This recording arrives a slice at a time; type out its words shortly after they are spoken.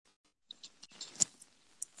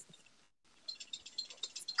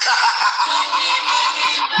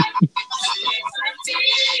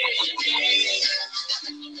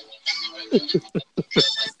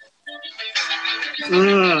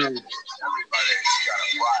Mm.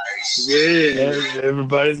 Yeah.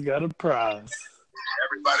 Everybody's got a prize.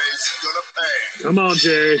 Everybody's gonna pay. Come on,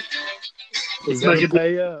 Jerry. You Let's got make to it.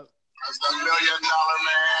 pay up. As the $1 million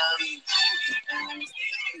man.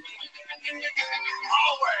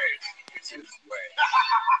 Always. It's his way.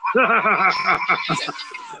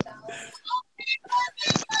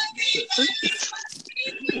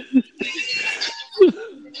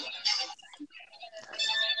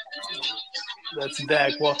 That's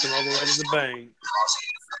Dak walking all the way to the bank.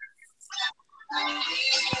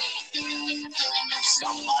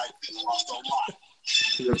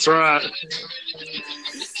 That's right.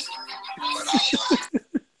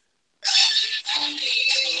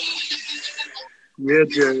 Yeah,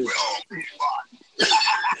 Jerry.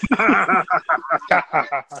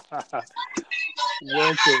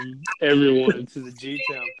 Welcome, everyone, to the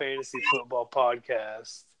G-Town Fantasy Football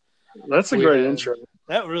Podcast. That's a great intro.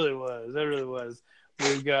 That really was. That really was.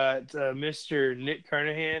 We've got Mr. Nick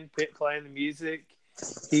Kernahan playing the music.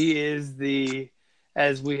 He is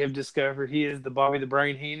as we have discovered, he is the Bobby the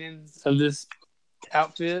Brain Heenan of this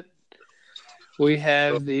outfit. We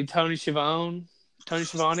have the Tony Schiavone,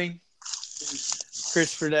 Christopher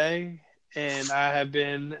Day, and I have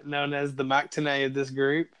been known as the Mike Tenay of this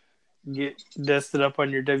group. Get dusted up on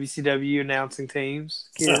your WCW announcing teams,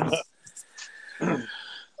 kids.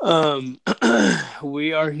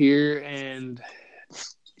 We are here, and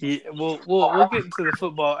we'll get into the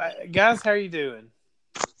football. Guys, how are you doing?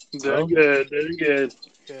 Doing good. Doing good.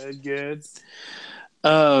 Good.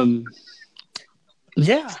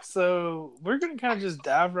 Yeah. So we're gonna kind of just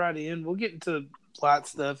dive right in. We'll get into plot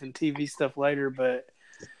stuff and TV stuff later, but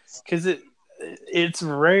because it's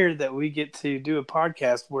rare that we get to do a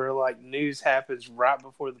podcast where like news happens right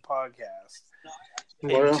before the podcast.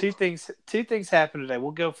 And two things happened today.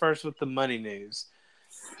 We'll go first with the money news.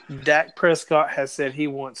 Dak Prescott has said he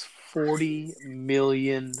wants $40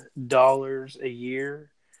 million a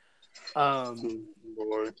year.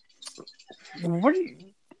 Lord. What do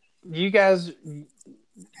you guys,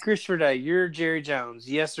 Christopher Day, you're Jerry Jones,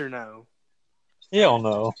 yes or no? Hell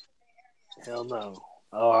no. Hell no.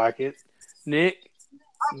 I like it. Nick,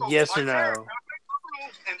 yes or no?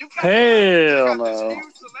 Hell no.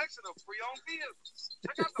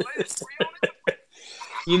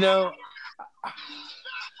 You know,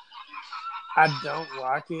 I don't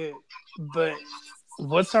like it, but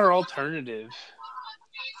what's our alternative?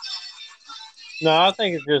 No, I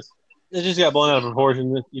think it just got blown out of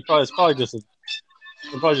proportion. It's probably just a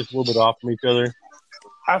little bit off from each other.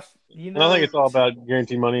 I think it's all about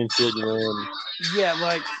guaranteed money and shit, And yeah,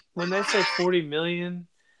 like when they say 40 million,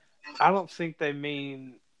 I don't think they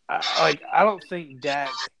mean I don't think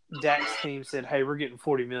Dak's team said, "Hey, we're getting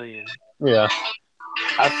 40 million." Yeah.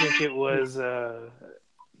 I think it was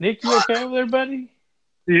Nick. You okay over there, buddy?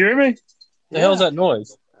 You hear me? The hell's that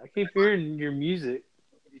noise? I keep hearing your music.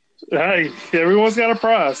 Hey, everyone's got a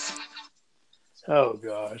price. Oh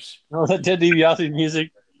gosh. Oh, that Ted DiBiase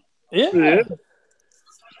music. Yeah.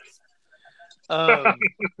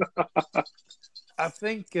 I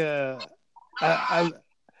think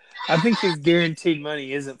I think his guaranteed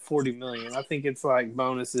money isn't 40 million. I think it's like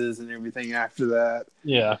bonuses and everything after that.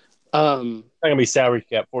 Yeah. Not gonna be salary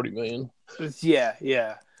cap 40 million.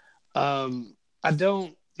 Yeah. I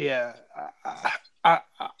don't. Yeah.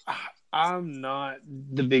 I'm not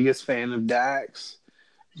the biggest fan of Dax,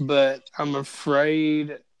 but I'm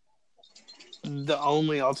afraid the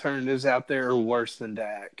only alternatives out there are worse than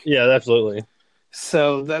Dak. Yeah, absolutely.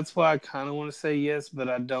 So that's why I kind of want to say yes, but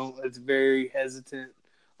I don't. It's very hesitant,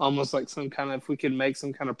 almost like some kind of, if we could make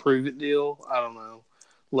some kind of prove it deal. I don't know.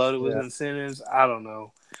 Loaded with incentives. I don't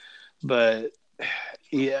know. But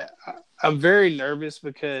yeah, I'm very nervous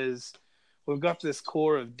because we've got this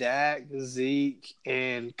core of Dak, Zeke,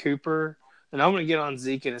 and Cooper. And I'm going to get on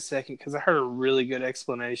Zeke in a second because I heard a really good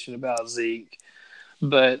explanation about Zeke.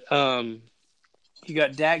 But you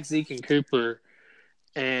got Dak, Zeke, and Cooper,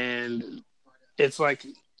 and it's like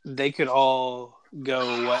they could all go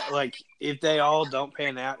away. Like, if they all don't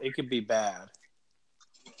pan out, it could be bad.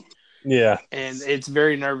 Yeah. And it's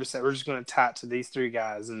very nervous that we're just going to tie it to these three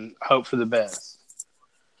guys and hope for the best.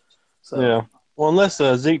 So, yeah. Well, unless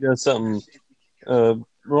Zeke does something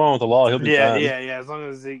wrong with the law, he'll be fine. Yeah. As long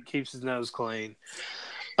as Zeke keeps his nose clean.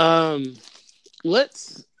 I'll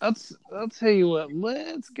tell you what,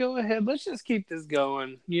 let's go ahead. Let's just keep this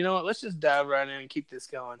going. You know what? Let's just dive right in and keep this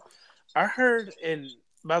going. I heard, and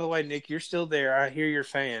by the way, Nick, you're still there. I hear your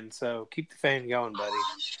fan, so keep the fan going, buddy.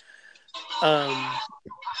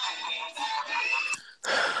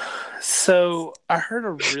 So I heard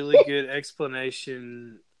a really good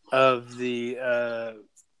explanation of the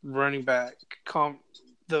running back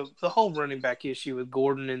the whole running back issue with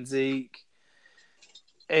Gordon and Zeke.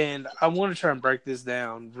 And I want to try and break this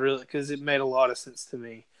down really because it made a lot of sense to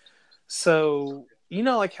me. So,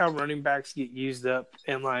 like how running backs get used up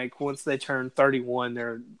and like once they turn 31,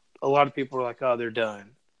 a lot of people are like, oh, they're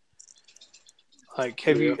done. Like,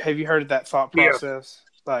 have you heard of that thought process?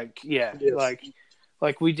 Yeah. Like, yeah, yes.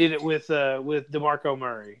 like we did it with DeMarco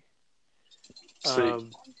Murray.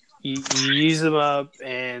 You use them up,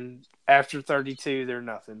 and after 32, they're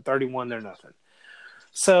nothing. 31, they're nothing.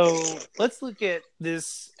 So let's look at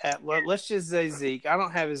this. Let's just say Zeke. I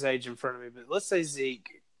don't have his age in front of me, but let's say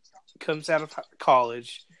Zeke comes out of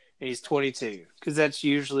college and he's 22, because that's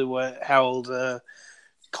usually how old a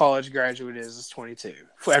college graduate is 22.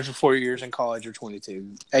 After 4 years in college, you're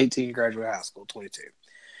 22. 18, graduate high school, 22.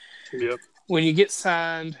 Yep. When you get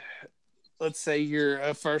signed, let's say you're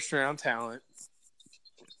a first round talent.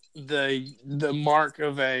 The mark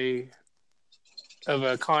of a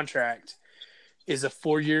contract is a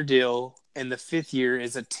 4-year deal, and the 5th year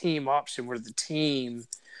is a team option where the team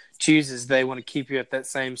chooses they want to keep you at that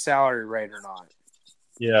same salary rate or not.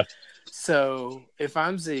 Yeah. So if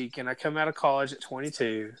I'm Zeke and I come out of college at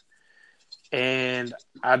 22 and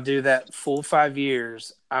I do that full 5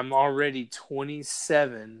 years, I'm already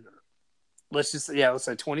 27. Let's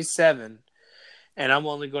say 27, and I'm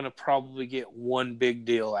only going to probably get one big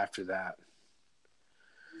deal after that.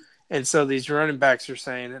 And so these running backs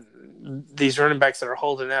that are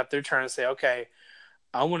holding out, they're trying to say, okay,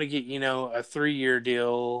 I want to get, a 3-year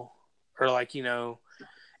deal, or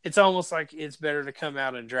it's almost like it's better to come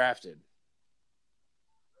out undrafted.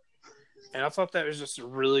 And I thought that was just a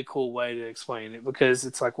really cool way to explain it, because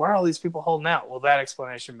it's like, why are all these people holding out? Well, that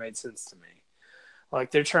explanation made sense to me.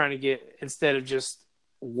 Like, they're trying to get, instead of just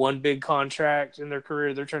one big contract in their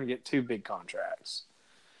career, they're trying to get 2 big contracts.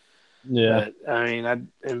 Yeah. But, I mean,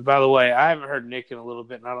 and by the way, I haven't heard Nick in a little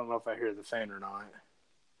bit, and I don't know if I hear the fan or not.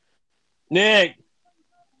 Nick!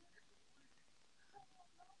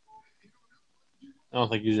 I don't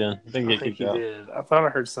think he's in. I think he did. I thought I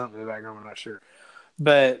heard something in the background. I'm not sure.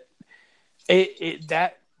 But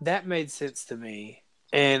that made sense to me.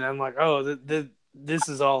 And I'm like, oh, this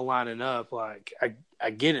is all lining up. Like, I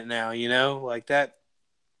get it now, Like, that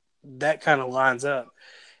kind of lines up.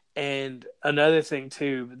 And another thing,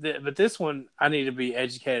 too, but this one I need to be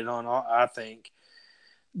educated on, I think.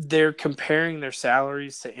 They're comparing their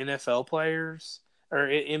salaries to NFL players or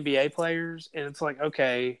NBA players. And it's like,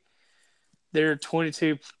 okay, there are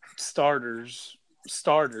 22 starters,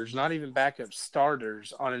 not even backup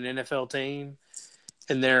starters on an NFL team.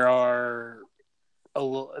 And there are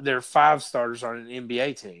 5 starters on an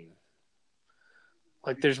NBA team.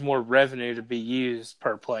 Like, there's more revenue to be used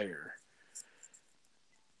per player.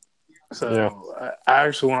 So yeah. I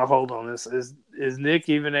actually want to hold on this. Is Nick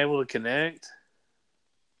even able to connect?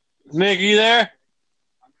 Nick, you there?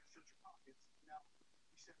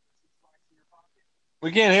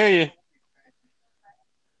 We can't hear you.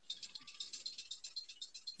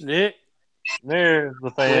 Nick? There's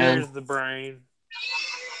the fan. There's the brain.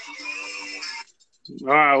 All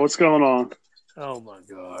right, what's going on? Oh, my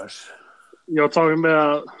gosh. Y'all talking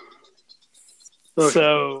about...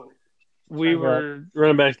 So... We were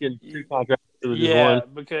running backs getting 2 contracts. Yeah,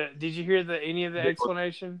 because did you hear any of the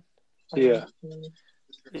explanation? Yeah.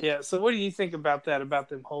 Yeah. So, what do you think about that? About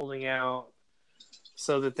them holding out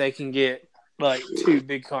so that they can get like 2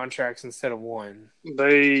 big contracts instead of 1?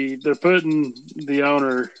 They're putting the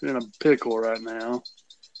owner in a pickle right now.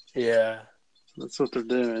 Yeah, that's what they're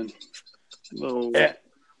doing. Yeah.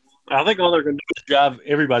 I think all they're going to do is drive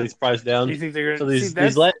everybody's price down. Do you think they're going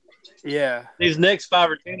to Yeah. These next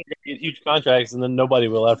 5 or 10 are going to get huge contracts, and then nobody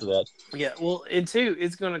will after that. Yeah. Well, and 2,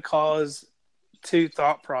 it's going to cause 2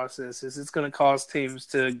 thought processes. It's going to cause teams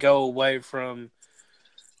to go away from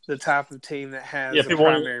the type of team that has a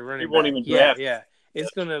primary running back. Won't even draft. Yeah.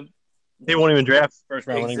 It's going to. They won't even draft first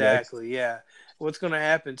round running backs. Exactly. Yeah. What's going to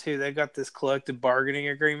happen too? They got this collective bargaining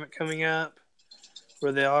agreement coming up,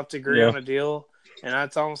 where they all have to agree on a deal, and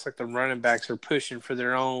it's almost like the running backs are pushing for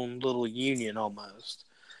their own little union almost.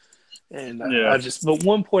 And but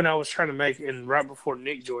one point I was trying to make, and right before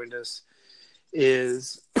Nick joined us,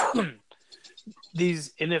 is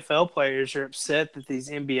these NFL players are upset that these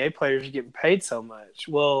NBA players are getting paid so much.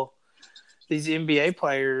 Well, these NBA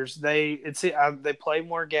players, they play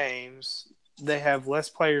more games, they have less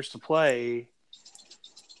players to pay.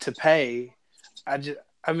 I don't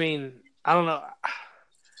know.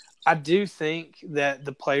 I do think that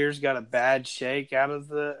the players got a bad shake out of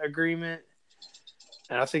the agreement.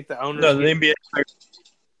 And I think the owners. No, the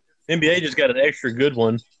NBA just got an extra good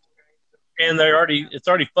one. and it's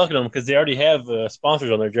already fucking them because they already have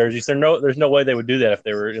sponsors on their jerseys. There's no way they would do that if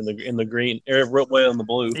they were in the green or real way on the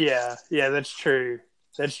blue. Yeah, that's true.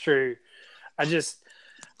 That's true. I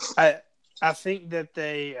think that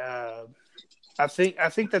they I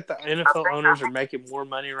think that the NFL owners are making more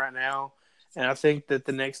money right now, and I think that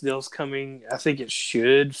the next deal's coming. I think it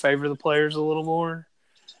should favor the players a little more,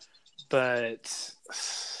 but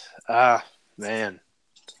man,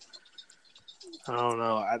 I don't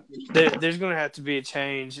know. There's going to have to be a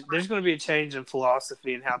change. There's going to be a change in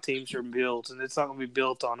philosophy and how teams are built, and it's not going to be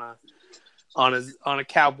built on a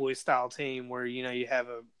Cowboy style team where you have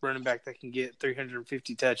a running back that can get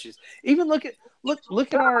 350 touches. Even look at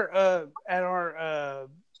our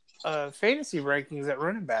fantasy rankings at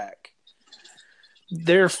running back.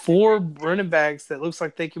 There are 4 running backs that looks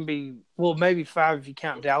like they can be, well, maybe 5 if you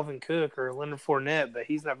count Dalvin Cook or Leonard Fournette, but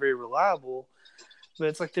he's not very reliable. But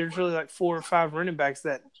it's like there's really like 4 or 5 running backs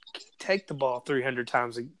that take the ball 300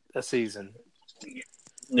 times a season.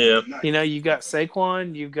 Yeah. You've got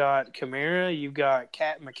Saquon, you've got Kamara, you've got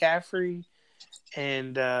McCaffrey,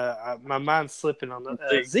 and my mind's slipping on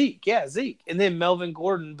the Zeke. Yeah, Zeke. And then Melvin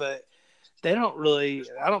Gordon, but I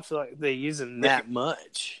don't feel like they use him that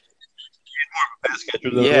much. Pass catcher,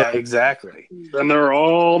 Yeah, exactly. And they're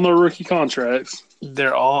all on their rookie contracts.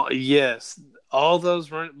 They're all, yes. All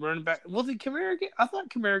those running back. Well, did Kamara get? I thought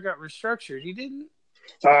Kamara got restructured. He didn't.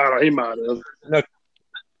 He might have. No, I think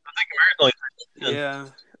Kamara's only 10. Yeah,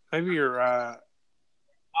 maybe you're right.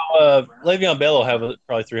 Le'Veon Bell will have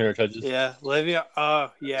probably 300 touches. Yeah,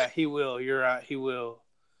 Le'Veon. Yeah, he will. You're right. He will.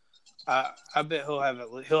 I bet he'll have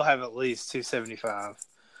at least 275.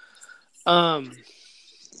 But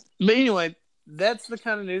anyway, that's the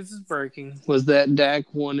kind of news that's breaking. Was that Dak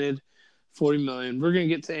wanted $40 million. We're going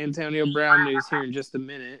to get to Antonio Brown news here in just a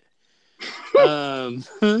minute. Yeah,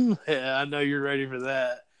 I know you're ready for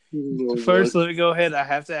that. First, let me go ahead. I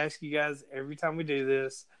have to ask you guys every time we do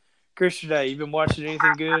this. Chris, today, you been watching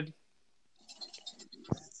anything good?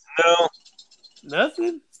 No.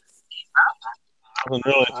 Nothing? Nothing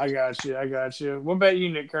really. I got you. What about you,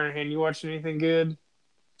 Nick Kernahan? You watching anything good?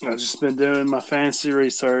 I've just been doing my fancy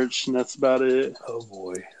research, and that's about it. Oh,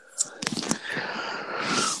 boy.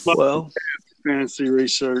 Well, fancy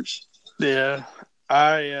research. Yeah,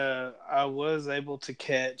 I was able to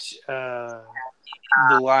catch the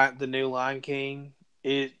new Lion King.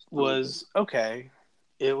 It was okay.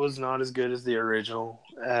 It was not as good as the original,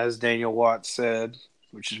 as Daniel Watts said,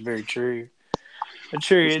 which is very true. But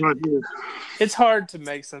true, it's hard to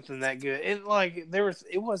make something that good. It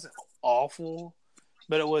wasn't awful,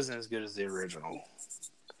 but it wasn't as good as the original.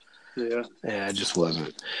 Yeah, it just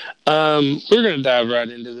wasn't. We're gonna dive right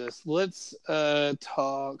into this. Let's get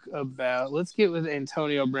with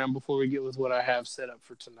Antonio Brown before we get with what I have set up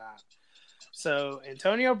for tonight. So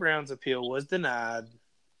Antonio Brown's appeal was denied,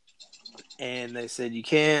 and they said you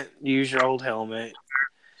can't use your old helmet.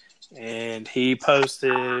 And he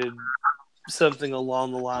posted something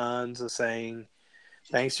along the lines of saying,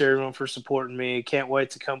 "Thanks to everyone for supporting me. Can't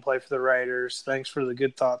wait to come play for the Raiders. Thanks for the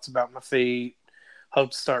good thoughts about my feet.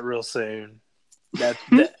 Hope to start real soon." That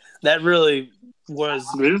really was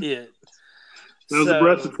it. That was a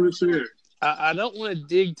breath of fresh air. I don't want to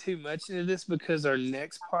dig too much into this because our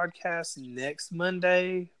next podcast next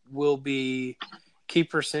Monday will be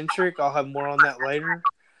keeper centric. I'll have more on that later.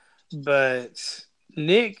 But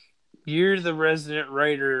Nick, you're the resident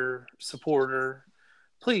Raider supporter.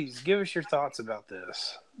 Please give us your thoughts about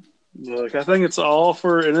this. Look, I think it's all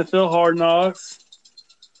for NFL Hard Knocks.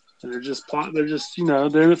 They're just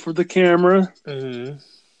doing it for the camera. Mm-hmm.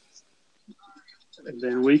 And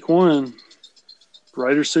then week 1,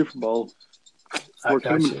 Raiders Super Bowl. We're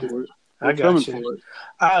coming for it. I got you.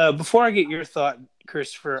 Before I get your thought,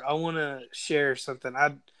 Christopher, I want to share something.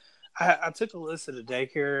 I took a listen to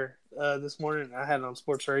daycare this morning. I had it on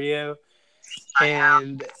sports radio,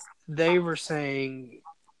 and they were saying,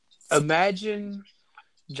 imagine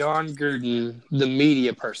John Gruden, the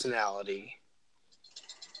media personality,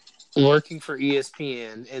 working for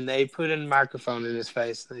ESPN, and they put a microphone in his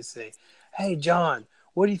face and they say, "Hey, John,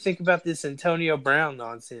 what do you think about this Antonio Brown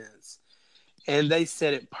nonsense?" And they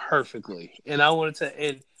said it perfectly. And I wanted to,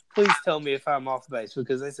 and please tell me if I'm off base,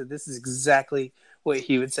 because they said this is exactly what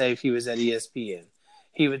he would say if he was at ESPN.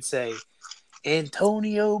 He would say,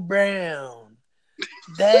 "Antonio Brown,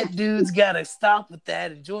 that dude's got to stop with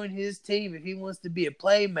that and join his team if he wants to be a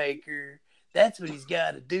playmaker. That's what he's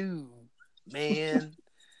got to do, man."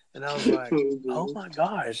 And I was like, oh my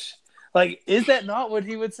gosh. Like, is that not what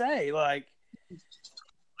he would say? Like,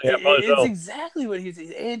 yeah, it's exactly what he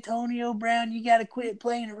says. "Antonio Brown, you got to quit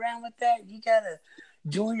playing around with that. You got to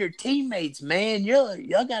Join your teammates, man.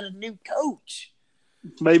 Y'all got a new coach.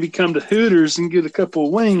 Maybe come to Hooters and get a couple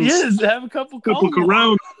of wings. Yes, have a couple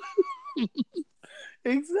Corona.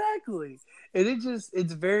 Exactly. And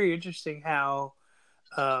it's very interesting how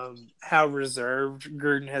reserved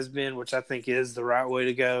Gruden has been, which I think is the right way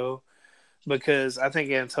to go. Because I think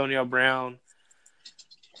Antonio Brown,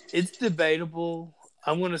 it's debatable.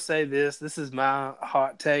 I'm going to say this. This is my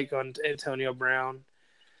hot take on Antonio Brown.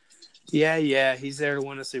 Yeah, he's there to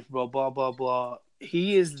win a Super Bowl, blah, blah, blah.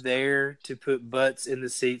 He is there to put butts in the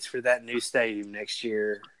seats for that new stadium next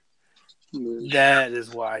year. That is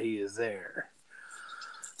why he is there.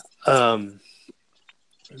 But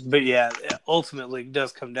yeah, ultimately it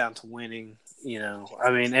does come down to winning, you know.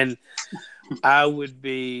 I mean, and I would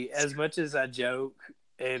be, as much as I joke,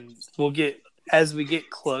 and as we get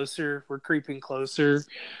closer, we're creeping closer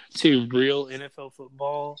to real NFL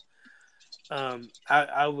football.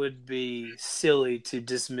 I would be silly to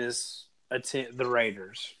dismiss the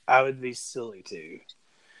Raiders. I would be silly to.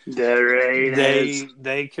 The Raiders.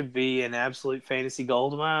 They could be an absolute fantasy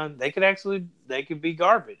goldmine. They could be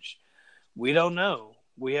garbage. We don't know.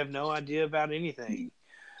 We have no idea about anything.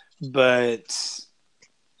 But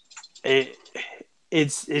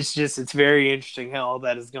it's very interesting how all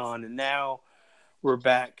that has gone, and now we're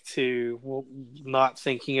back to not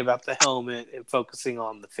thinking about the helmet and focusing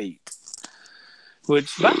on the feet.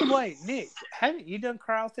 Which, by the way, Nick, haven't you done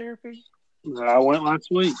cryotherapy? I went last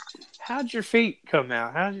week. How'd your feet come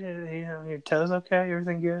out? Your toes okay?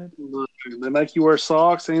 Everything good? They make you wear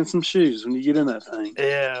socks and some shoes when you get in that thing.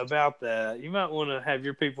 Yeah, about that. You might want to have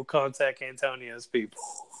your people contact Antonio's people.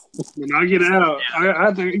 When I get out,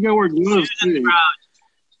 I think you gotta wear gloves too.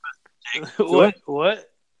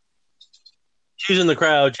 What? Shoes in the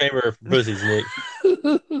crowd, chamber for pussies, Nick. You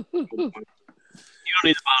don't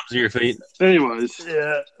need the bottoms of your feet. Anyways.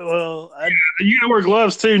 Yeah, well, you gotta wear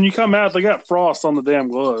gloves too, and you come out, they got frost on the damn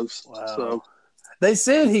gloves. Wow. So they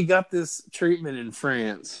said he got this treatment in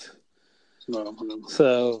France. No.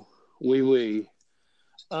 So, oui.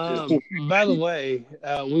 By the way,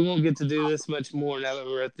 we won't get to do this much more now that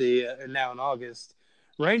we're at now in August.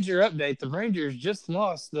 Ranger update: the Rangers just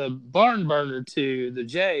lost the barn burner to the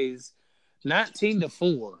Jays,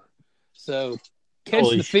 19-4. So catch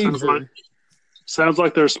the fever. Sounds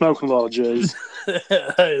like they're smoking a lot of Jays. Hey,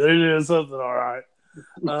 they're doing something all right.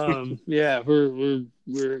 Yeah, we're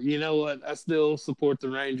you know what? I still support the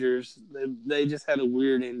Rangers. They just had a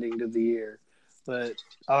weird ending to the year, but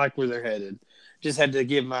I like where they're headed. Just had to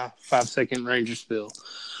give my 5-second Ranger spill.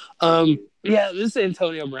 Yeah, this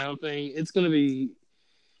Antonio Brown thing, it's going to be,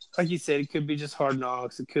 like you said, it could be just hard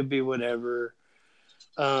knocks. It could be whatever.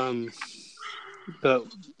 But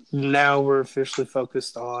now we're officially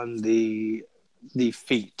focused on the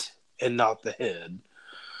feet and not the head.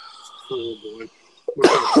 Oh, boy.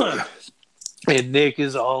 And Nick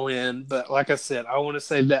is all in. But like I said, I want to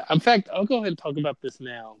say that. In fact, I'll go ahead and talk about this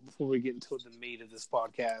now before we get into the meat of this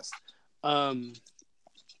podcast.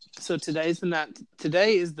 So today is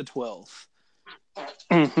the 12th.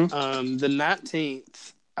 Mm-hmm. The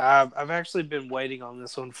 19th, I've actually been waiting on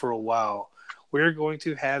this one for a while. We're going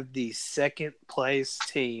to have the second place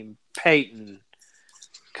team, Peyton,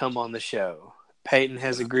 come on the show. Peyton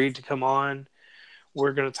has agreed to come on.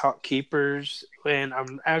 We're going to talk keepers, and I've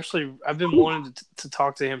been wanting to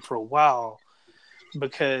talk to him for a while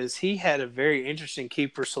because he had a very interesting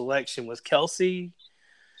keeper selection with Kelsey.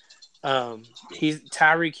 He's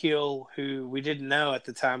Tyreek Hill, who we didn't know at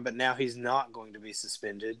the time, but now he's not going to be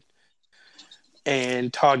suspended,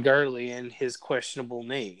 and Todd Gurley and his questionable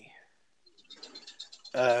knee.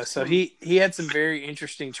 So he had some very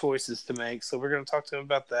interesting choices to make. So we're going to talk to him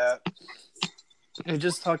about that. And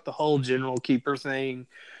just talk the whole general keeper thing.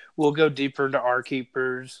 We'll go deeper into our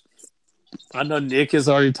keepers. I know Nick has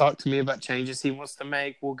already talked to me about changes he wants to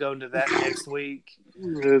make. We'll go into that next week.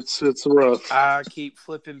 It's rough. I keep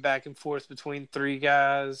flipping back and forth between three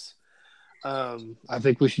guys. I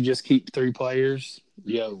think we should just keep three players.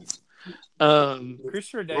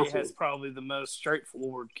 Christopher Day has probably the most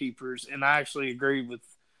straightforward keepers, and I actually agree with.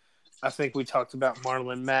 I think we talked about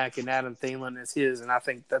Marlon Mack and Adam Thielen as his, and I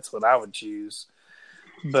think that's what I would choose.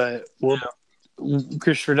 But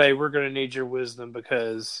Christopher Day, we're going to need your wisdom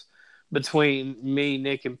because between me,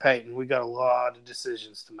 Nick, and Peyton, we got a lot of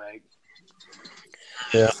decisions to make.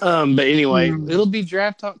 Yeah. But anyway, it'll be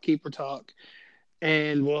draft talk, keeper talk,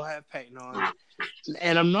 and we'll have Peyton on.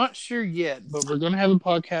 And I'm not sure yet, but we're going to have a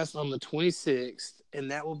podcast on the 26th,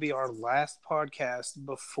 and that will be our last podcast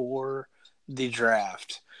before the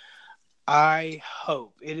draft. It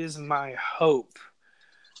is my hope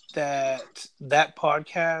that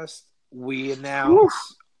podcast we announce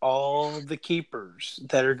all the keepers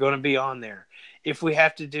that are going to be on there. If we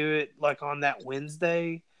have to do it like on that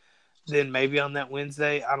Wednesday, then maybe on that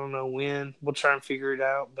Wednesday, I don't know when. We'll try and figure it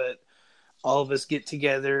out, but all of us get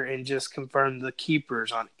together and just confirm the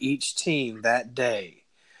keepers on each team that day.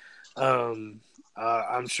 I'm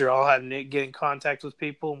sure I'll have Nick get in contact with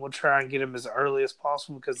people, and we'll try and get them as early as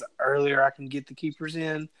possible, because the earlier I can get the keepers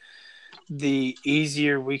in, the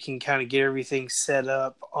easier we can kind of get everything set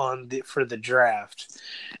up for the draft.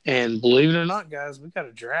 And believe it or not, guys, we got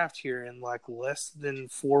a draft here in like less than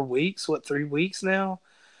 4 weeks. 3 weeks now?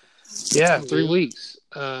 Yeah, 3 weeks.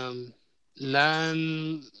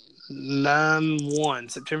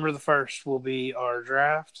 9/1, September the 1st will be our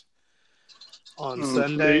draft on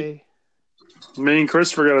Sunday. Me and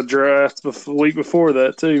Christopher got a draft the week before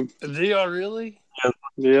that too. Do y'all really?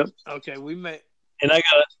 Yep. Okay, we may. And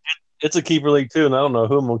it's a keeper league too, and I don't know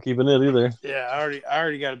who I'm gonna keep in it either. Yeah, I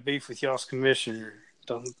already got a beef with y'all's commissioner.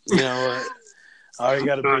 Don't you know what? I already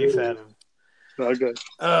got a beef at him. Okay.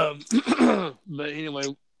 But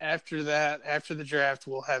anyway, after the draft,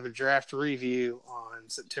 we'll have a draft review on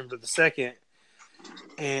September the 2nd,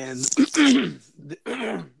 and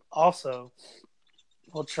also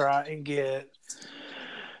we'll try and get.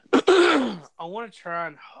 I want to try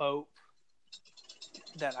and hope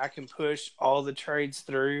that I can push all the trades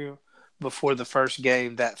through before the first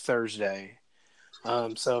game that Thursday.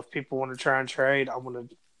 So if people want to try and trade, I want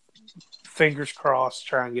to, fingers crossed,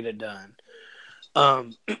 try and get it done.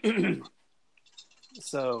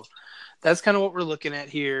 So that's kind of what we're looking at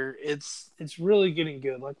here. It's really getting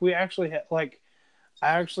good. Like we actually I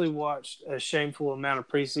actually watched a shameful amount of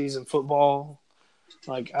preseason football.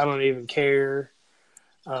 Like I don't even care.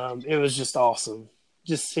 It was just awesome.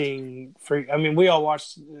 Just seeing we all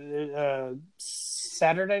watched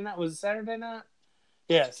Saturday night. Was it Saturday night?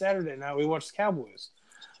 Yeah, Saturday night. We watched the Cowboys.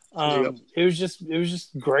 Yep. It was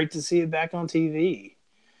just great to see it back on TV.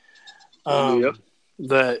 Yep.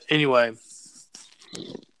 But anyway,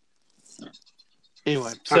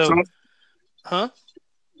 so, huh?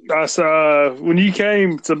 I saw when you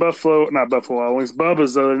came to Buffalo, not Buffalo Wild Wings,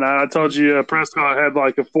 Bubba's the other night. I told you Prescott had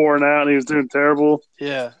like a 4 and out, and he was doing terrible.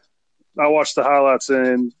 Yeah. I watched the highlights,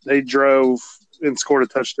 and he drove and scored a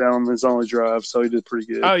touchdown on his only drive, so he did pretty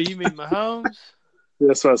good. Oh, you mean Mahomes?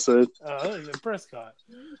 That's what I said. Oh, you mean Prescott?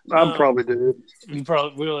 I probably did. You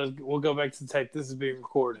probably we'll go back to the tape. This is being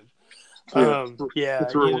recorded. Yeah,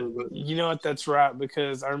 you know what? That's right,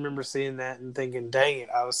 because I remember seeing that and thinking, "Dang it,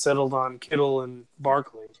 I was settled on Kittle and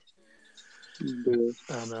Barkley." Yeah.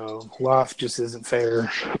 I know life just isn't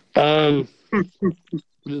fair.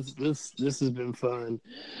 This has been fun.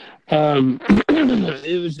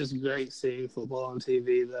 It was just great seeing football on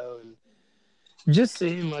TV though, and just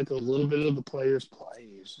seeing like a little bit of the players play.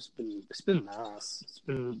 It's been nice. It's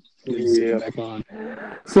been good to see it back on.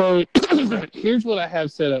 So here's what I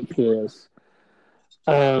have set up for us.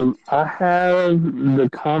 I have the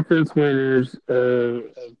conference winners of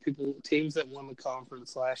teams that won the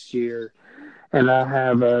conference last year, and I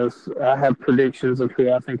have predictions of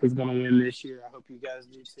who I think is going to win this year. I hope you guys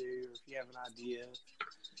do too, if you have an idea.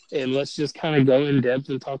 And let's just kind of go in depth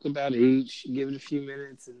and talk about each. Give it a few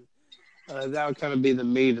minutes, and that would kind of be the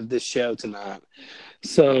meat of this show tonight.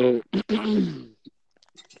 So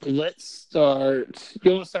let's start.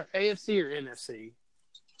 You want to start AFC or NFC?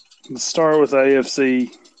 Let's start with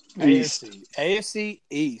AFC East. AFC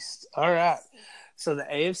East. All right. So the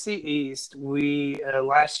AFC East, we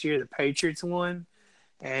last year the Patriots won,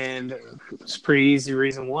 and it's a pretty easy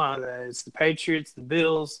reason why. It's the Patriots, the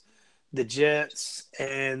Bills, the Jets,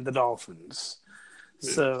 and the Dolphins.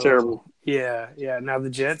 So Terrible. Yeah. Now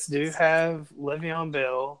the Jets do have Le'Veon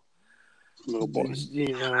Bell. Little boy.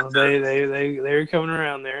 You know, they're coming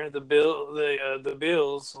around there. The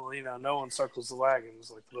Bills, well, you know, no one circles the wagons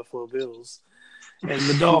like the Buffalo Bills. And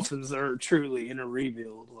the Dolphins are truly in a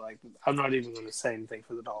rebuild. Like, I'm not even going to say anything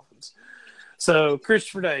for the Dolphins. So,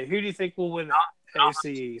 Christopher Day, who do you think will win the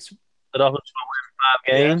AFC East? The Dolphins will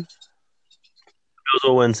win 5 games. The Bills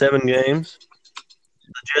will win 7 games.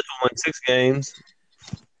 The Jets will win 6 games.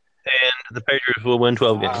 And the Patriots will win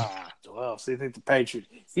 12 games. Well, so you think the Patriots?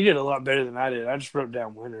 You did a lot better than I did. I just wrote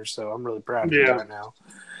down winners, so I'm really proud of you right now.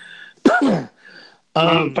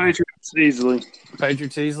 Patriots easily.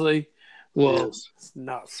 Patriots easily. Well, Yes.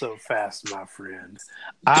 Not so fast, my friend.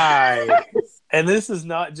 And this is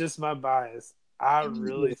not just my bias. I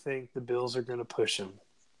really think the Bills are going to push them.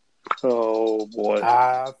 Oh boy.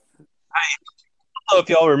 I don't know if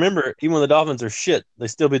y'all remember, even when the Dolphins are shit, they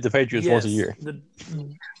still beat the Patriots once a year.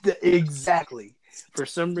 Exactly. For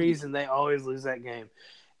some reason, they always lose that game.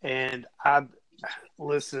 And I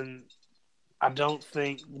don't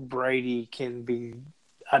think Brady can be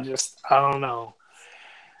I don't know.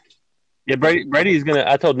 Yeah, Brady's gonna.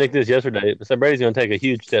 I told Nick this yesterday. So Brady's gonna take a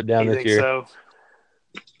huge step down You this think year. so?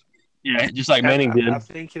 Yeah, just like Manning did. I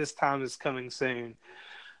think his time is coming soon.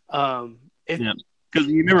 Yeah, because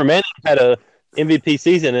you remember Manning had a MVP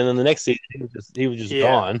season, and then the next season he was just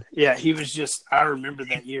gone. Yeah, he was just. I remember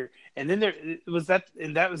that year, and then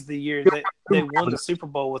that was the year that they won the Super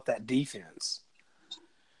Bowl with that defense.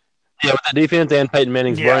 Yeah, with the defense and Peyton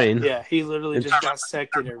Manning's brain. Yeah, he literally just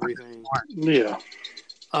dissected everything. Yeah.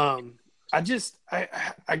 I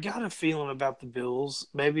got a feeling about the Bills.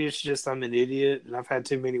 Maybe it's just I'm an idiot and I've had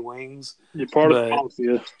too many wings. You're part of the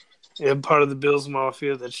mafia. Yeah, part of the Bills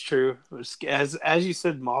Mafia. That's true. As you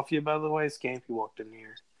said, Mafia, by the way, Scampy walked in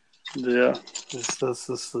here. Yeah. This,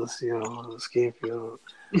 Scampy.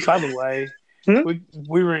 By the way,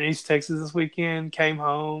 we were in East Texas this weekend, came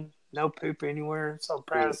home, no poop anywhere. So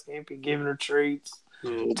proud of Scampy, giving her treats.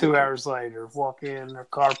 2 hours later, walk in, her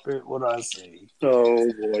carpet, what do I see?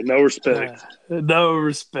 Oh, boy. No respect. No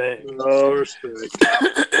respect. No respect.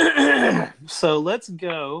 So let's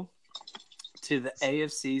go to the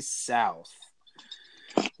AFC South.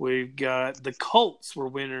 We've got the Colts were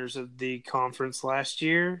winners of the conference last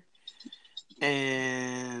year.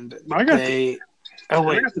 And I got the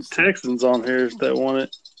Texans on here that won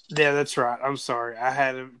it. Yeah, that's right. I'm sorry. I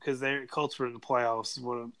had them because the Colts were in the playoffs is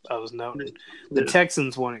what I was noting. The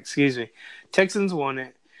Texans won it. Excuse me. Texans won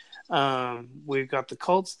it. We've got the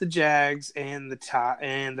Colts, the Jags, and the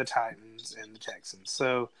Titans and the Texans.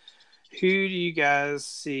 So who do you guys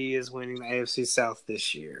see as winning the AFC South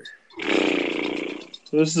this year?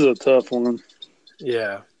 This is a tough one.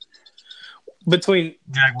 Yeah. Between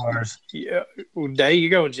Jaguars. Yeah. Day, you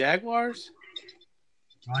going Jaguars?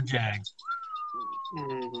 Going Jags.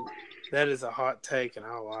 That is a hot take, and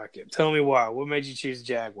I like it. Tell me why. What made you choose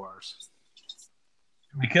Jaguars?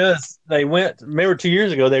 Because they went. Remember, 2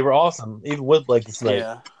 years ago they were awesome, even with Blake the Snake.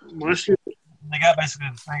 Yeah, they got basically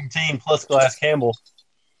the same team plus Glass Campbell,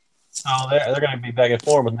 so they're going to be back in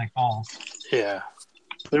form with Nick Foles. Yeah,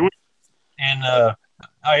 and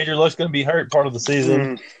Andrew Luck's going to be hurt part of the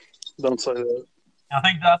season. Don't say that. I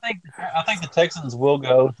think the Texans will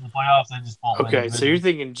go to the playoffs. They just won't. Okay, so you're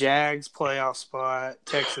thinking Jags playoff spot,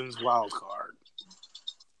 Texans wild card.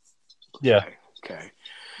 Yeah. Okay.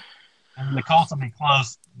 And the Colts will be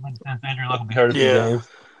close. Andrew Luck will be hurt a few games.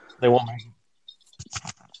 They won't make it.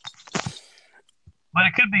 But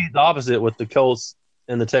it could be the opposite with the Colts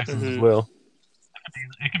and the Texans as well.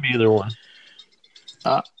 It could be either one.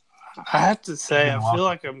 I have to say, I feel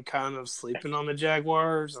like I'm kind of sleeping on the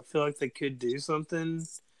Jaguars. I feel like they could do something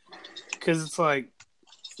because it's like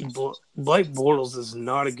Blake Bortles is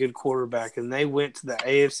not a good quarterback, and they went to the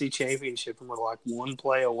AFC Championship and were like one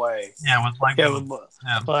play away. Yeah, with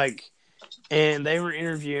Blake. And they were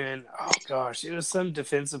interviewing. Oh gosh, it was some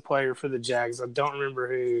defensive player for the Jags. I don't remember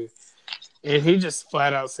who. And he just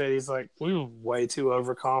flat out said, he's like, we were way too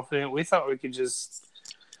overconfident. We thought we could just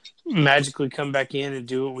magically come back in and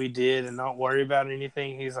do what we did and not worry about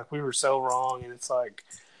anything. He's like, we were so wrong. And it's like,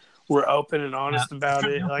 we're open and honest about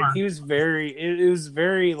it. Like he was it was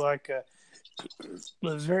very like a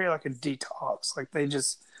detox. Like they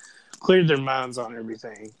just cleared their minds on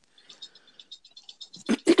everything.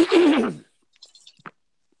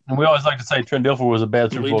 And we always like to say Trent Dilfer was a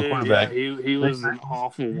bad Super Bowl quarterback. Yeah, he was an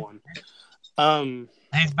awful one.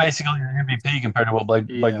 He's basically your MVP compared to what Blake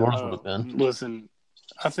Bortles would have been. Listen,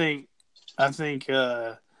 I think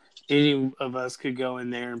any of us could go in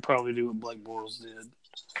there and probably do what Blake Bortles did.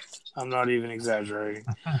 I'm not even exaggerating.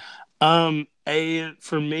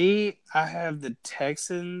 For me, I have the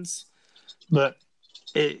Texans, but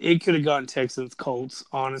it could have gone Texans Colts.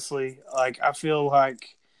 Honestly, like I feel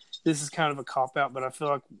like this is kind of a cop out, but I feel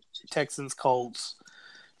like Texans Colts,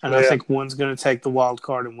 and I think one's going to take the wild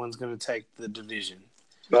card and one's going to take the division.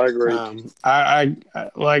 I agree. I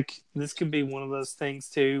like this could be one of those things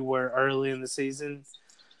too, where early in the season,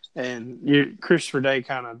 and Christopher Day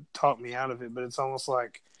kind of talked me out of it, but it's almost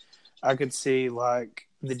like I could see like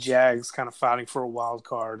the Jags kind of fighting for a wild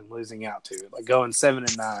card and losing out to it, like going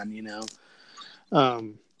 7-9. You know,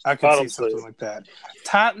 I could see something like that.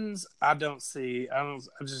 Titans, I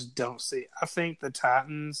just don't see. I think the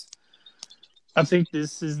Titans. I think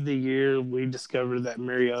this is the year we discovered that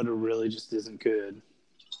Mariota really just isn't good.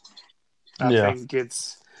 I think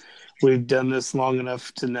we've done this long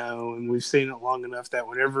enough to know, and we've seen it long enough that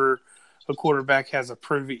whenever a quarterback has a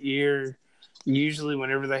prove it year, usually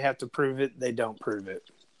whenever they have to prove it, they don't prove it.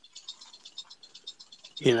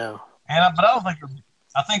 You know. But I don't think.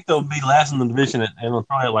 I think they'll be last in the division, and they'll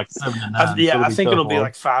probably like 7-9. I think it'll be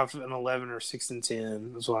like 5-11 or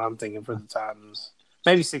 6-10. Is what I'm thinking for the Titans.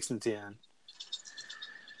 Maybe 6-10.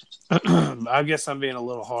 I guess I'm being a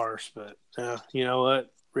little harsh, but you know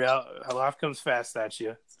what? Life comes fast at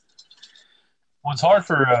you. Well, it's hard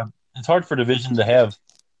for division to have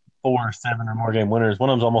 4, 7, or more game winners. One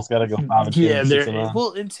of them's almost got to go 5-10, Yeah, 6-9.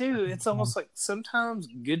 well, and two, it's almost like sometimes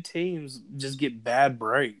good teams just get bad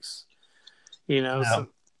breaks. You know, Yeah.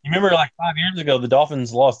 You remember like 5 years ago, the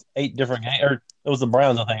Dolphins lost 8 different games, or it was the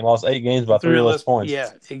Browns, I think, lost 8 games by 3 or less points. Yeah,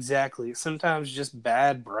 exactly. Sometimes just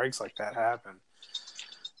bad breaks like that happen.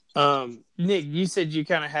 Nick, you said you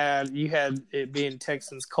had it being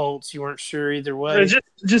Texans Colts. You weren't sure either way. It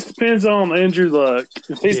just depends on Andrew Luck.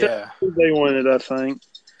 If he's they win it, I think.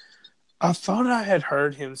 I thought I had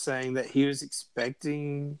heard him saying that he was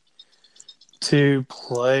expecting to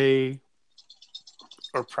play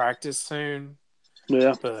or practice soon.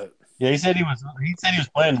 Yeah, but he said he was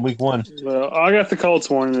playing week 1. Well, I got the Colts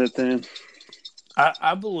winning it then.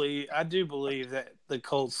 I do believe that the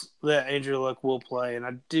Colts, that Andrew Luck will play, and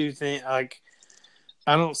I do think I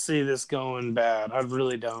don't see this going bad. I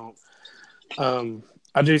really don't.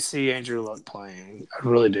 I do see Andrew Luck playing. I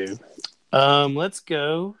really do. Let's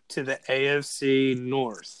go to the AFC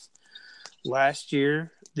North. Last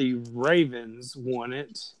year, the Ravens won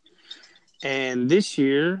it. And this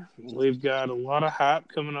year, we've got a lot of hype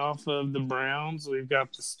coming off of the Browns. We've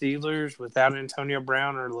got the Steelers without Antonio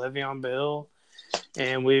Brown or Le'Veon Bell.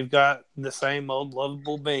 And we've got the same old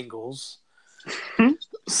lovable Bengals.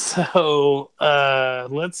 So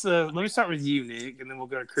let me start with you, Nick, and then we'll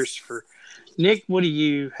go to Christopher. Nick, what do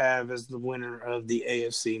you have as the winner of the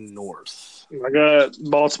AFC North? I got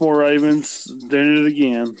Baltimore Ravens doing it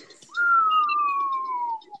again.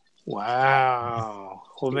 Wow.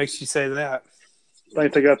 What makes you say that? I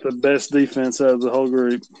think they got the best defense out of the whole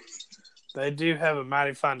group. They do have a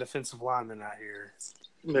mighty fine defensive lineman out here.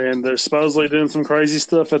 And they're supposedly doing some crazy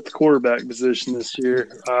stuff at the quarterback position this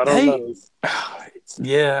year. I don't know.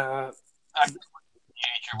 Yeah.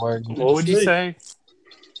 What would you say?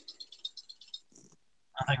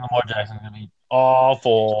 I think Lamar Jackson's going to be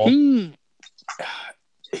awful.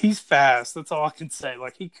 He's fast. That's all I can say.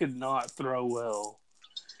 Like, he could not throw well.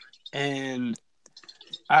 And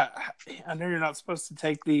I know you're not supposed to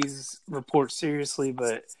take these reports seriously,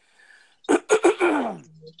 but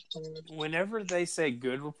whenever they say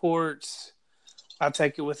good reports, I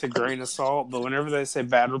take it with a grain of salt. But whenever they say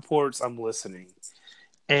bad reports, I'm listening.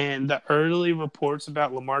 And the early reports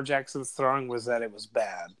about Lamar Jackson's throwing was that it was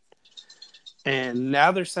bad. And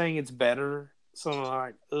now they're saying it's better. So I'm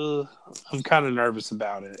like, I'm kind of nervous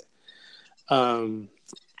about it.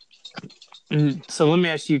 So let me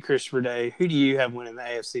ask you, Christopher Day, who do you have winning the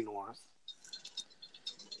AFC North?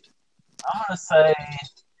 I'm going to say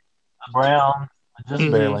the Browns,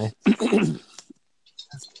 just barely.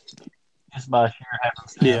 Just by sheer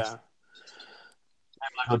happenstance. Yeah.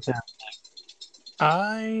 Maybe I'll go 10.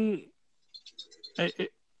 I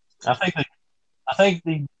think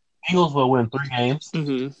the Eagles will win 3 games.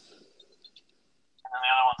 Mm-hmm. And the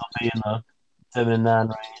other ones will be in the 7-9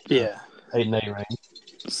 range. Yeah. 8-8 range.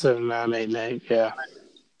 7, 9, 8, and 8. Yeah. Maybe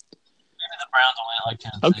the Browns will win like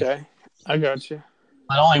 10. Okay, I got you.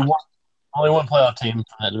 But only one playoff team from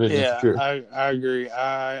that division. Yeah, for sure. I agree.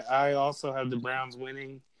 I also have the Browns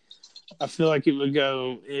winning. I feel like it would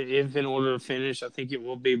go, if in order to finish, I think it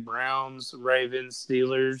will be Browns, Ravens,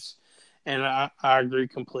 Steelers, and I agree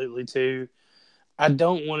completely too. I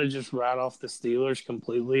don't want to just write off the Steelers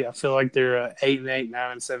completely. I feel like they're a 8-8,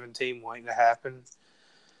 9-7 team waiting to happen.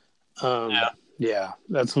 Yeah,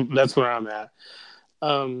 that's where I'm at.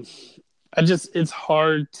 It's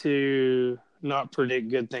hard to not predict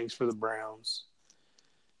good things for the Browns.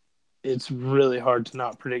 It's really hard to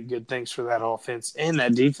not predict good things for that offense and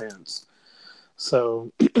that defense.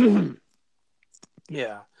 So,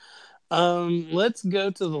 yeah. Let's go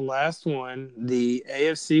to the last one, the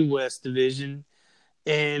AFC West division.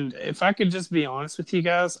 And if I could just be honest with you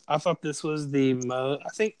guys, I thought this was the most.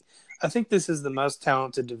 I think this is the most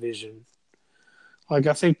talented division. Like,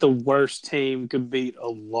 I think the worst team could beat a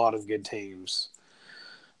lot of good teams.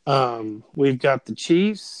 We've got the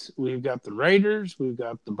Chiefs, we've got the Raiders, we've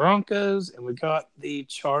got the Broncos, and we've got the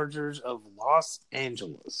Chargers of Los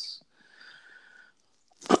Angeles.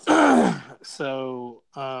 So,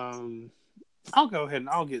 I'll go ahead and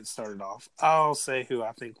I'll get started off. I'll say who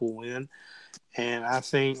I think will win. And I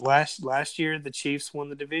think last year the Chiefs won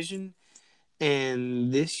the division.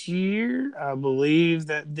 And this year, I believe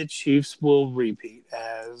that the Chiefs will repeat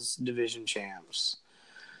as division champs.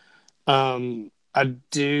 I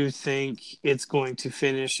do think it's going to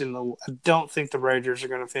finish I don't think the Raiders are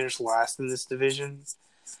going to finish last in this division.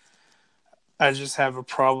 I just have a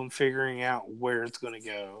problem figuring out where it's going to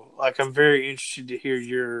go. Like, I'm very interested to hear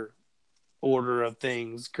your order of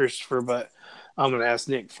things, Christopher, but I'm going to ask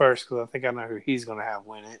Nick first because I think I know who he's going to have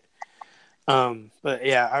win it. But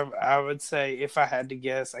yeah, I would say if I had to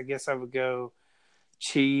guess, I guess I would go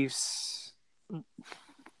Chiefs.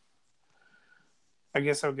 I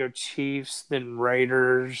guess I would go Chiefs, then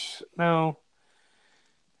Raiders. No,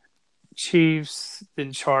 Chiefs,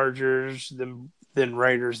 then Chargers, then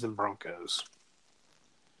Raiders, then Broncos.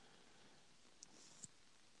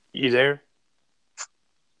 You there?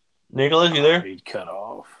 Nicholas, you there? He cut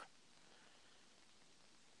off.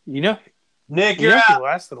 You know, Nick, he you're out.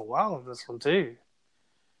 lasted a while on this one too.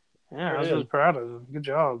 Yeah, I was really proud of him. Good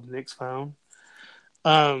job, Nick's phone.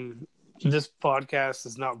 This podcast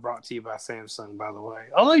is not brought to you by Samsung, by the way.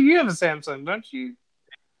 Although you have a Samsung, don't you?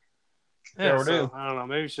 Yeah, we so, do. I don't know.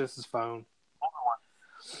 Maybe it's just his phone.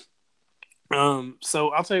 So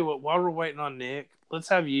I'll tell you what. While we're waiting on Nick, let's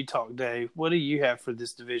have you talk, Dave. What do you have for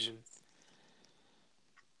this division?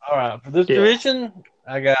 All right, for this division,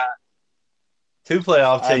 I got 2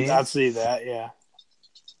 playoff teams. I see that. Yeah.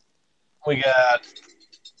 We got the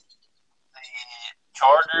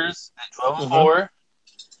Chargers at 12-4.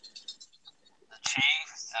 The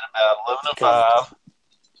Chiefs at about 11-5.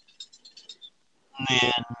 And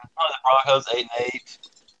then the Broncos 8-8.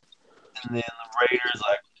 And then the Raiders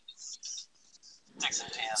like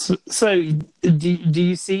 6-10. So do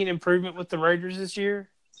you see an improvement with the Raiders this year?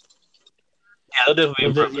 Yeah, they'll definitely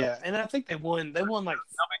improve. Yeah, and I think they won like they'll be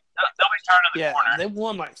turning the corner. They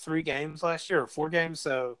won like 3 games last year or 4 games,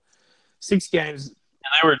 so 6 games. And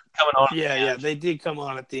they were coming on. Yeah, they did come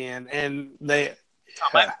on at the end, and they.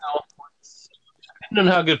 Depending on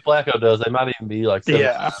how good Flacco does, they might even be like.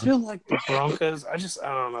 I feel like the Broncos. I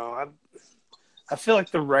don't know. I feel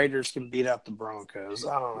like the Raiders can beat out the Broncos.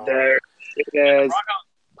 I don't know. The Broncos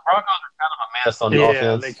are kind of a mess on the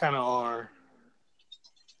offense. Yeah, they kind of are.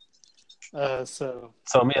 So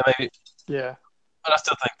maybe. Yeah. But I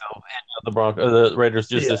still think they'll hit the Raiders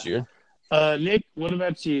this year. Nick, what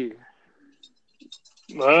about you?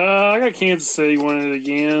 I got Kansas City winning it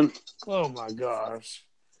again. Oh my gosh!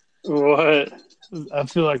 What? I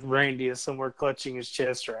feel like Randy is somewhere clutching his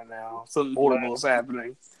chest right now. Something horrible is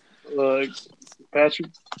happening. Look, Patrick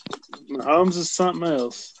Mahomes is something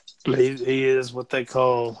else. He is what they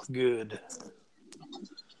call good.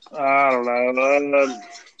 I don't know.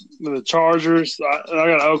 The Chargers, I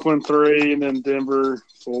got Oakland 3 and then Denver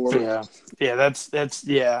 4. Yeah.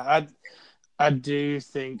 I do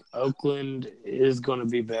think Oakland is going to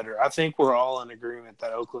be better. I think we're all in agreement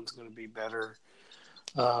that Oakland's going to be better.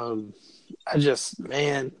 I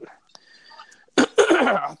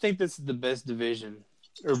think this is the best division,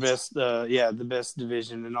 or the best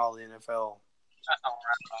division in all the NFL.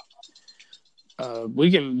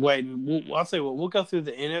 We can wait. I'll say we'll go through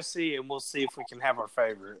the NFC and we'll see if we can have our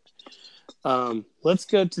favorite. Let's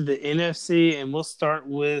go to the NFC and we'll start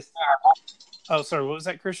with. Oh, sorry. What was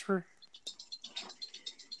that, Christopher?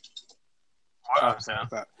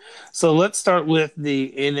 So let's start with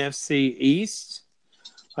the NFC East,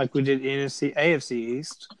 like we did AFC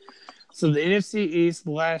East. So the NFC East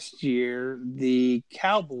last year, the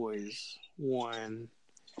Cowboys won,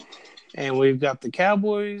 and we've got the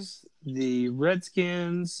Cowboys, the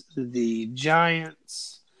Redskins, the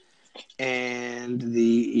Giants, and the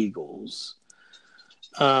Eagles.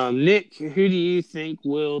 Nick, who do you think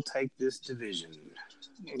will take this division?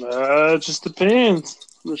 It just depends.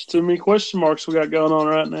 There's too many question marks we got going on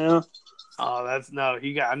right now. Oh, I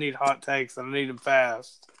need hot takes and I need them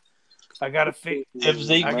fast. I got a fever,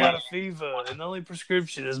 and the only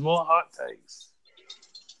prescription is more hot takes.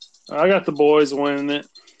 I got the boys winning it.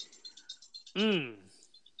 I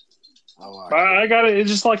got it.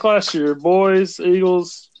 It's just like last year. Boys,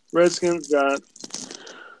 Eagles, Redskins, Giants.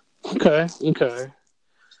 Okay.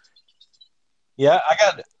 Yeah, I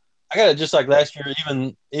got it just like last year,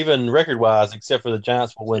 even record wise, except for the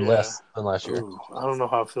Giants will win less than last year. Ooh, I don't know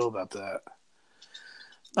how I feel about that.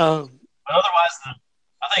 But otherwise,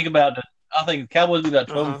 I think the Cowboys will be about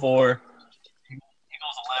 12-4,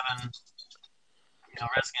 Eagles 11,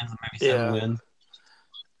 Redskins maybe 7 win. The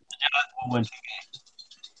Giants will win 2 games.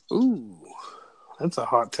 Ooh, that's a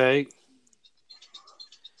hot take.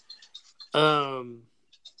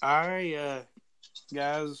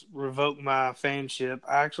 Guys, revoke my fanship.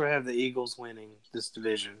 I actually have the Eagles winning this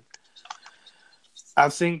division. I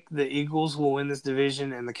think the Eagles will win this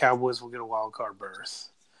division, and the Cowboys will get a wild card berth.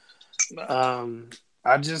 I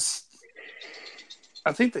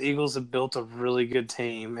think the Eagles have built a really good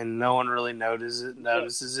team, and no one really notices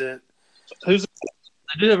it. They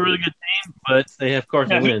do have a really good team, but they have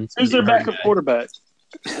Carson Wentz. Who's their backup quarterback?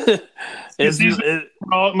 It's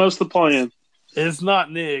most of the playing. It's not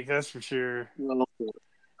Nick, that's for sure.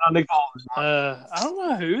 Nick Foles. I don't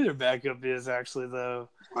know who their backup is actually though.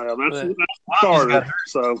 Well, But- that's One of them's starter. got hurt.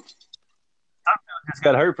 So Just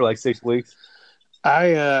got hurt for like 6 weeks.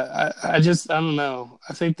 I don't know.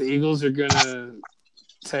 I think the Eagles are gonna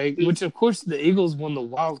take, which of course the Eagles won the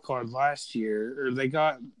wild card last year, or they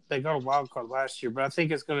got a wild card last year, but I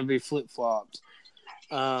think it's gonna be flip flopped.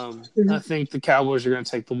 I think the Cowboys are gonna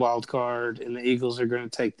take the wild card, and the Eagles are gonna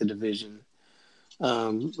take the division.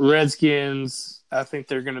 Redskins, I think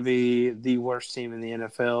they're gonna be the worst team in the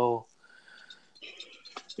NFL.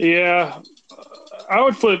 yeah, I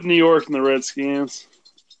would flip New York and the Redskins.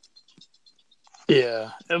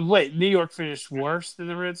 Yeah. Wait, New York finished worse than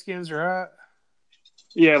the Redskins, right?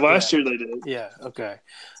 Yeah, last year they did. Yeah, okay.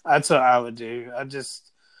 That's what I would do.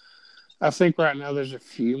 I think right now there's a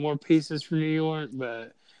few more pieces for New York,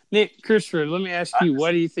 but Nick, Christopher, let me ask you,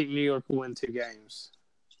 why do you think New York will win 2 games?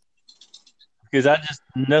 Because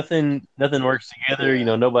nothing works together. You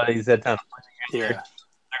know, nobody's had time to play together. Yeah.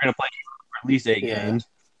 They're going to play for at least 8 Yeah. games.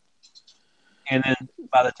 And then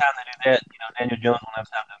by the time they do that, you know, Daniel Jones won't have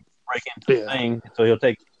time to break into the thing. So he'll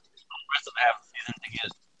take the rest of the half of the season to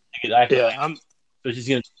get acclimated. Yeah, So it's just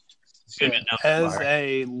going to be a as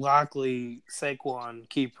a likely Saquon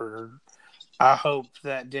keeper, I hope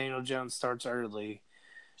that Daniel Jones starts early.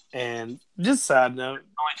 And just side note,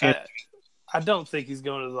 I don't think he's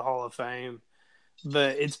going to the Hall of Fame,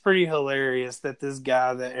 but it's pretty hilarious that this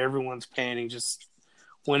guy that everyone's panning just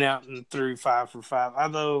went out and threw 5 for 5.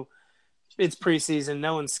 Although it's preseason,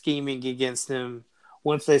 no one's scheming against him.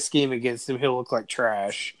 Once they scheme against him, he'll look like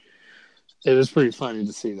trash. It was pretty funny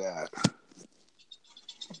to see that.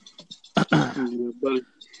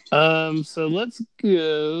 So let's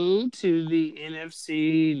go to the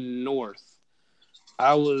NFC North.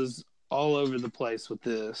 I was all over the place with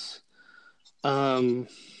this. You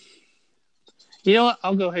know what?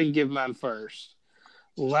 I'll go ahead and give mine first.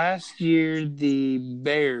 Last year, the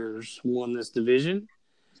Bears won this division.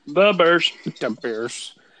 The Bears. The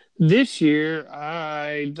Bears. This year,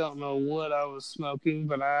 I don't know what I was smoking,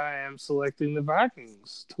 but I am selecting the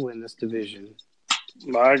Vikings to win this division.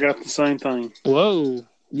 I got the same thing. Whoa,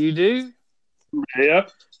 you do?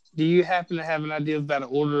 Yep. Do you happen to have an idea about an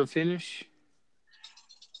order of finish?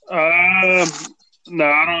 No, I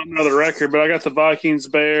don't know the record, but I got the Vikings,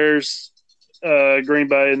 Bears, Green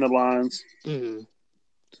Bay, and the Lions. Mm-hmm.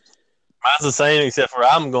 Mine's the same, except for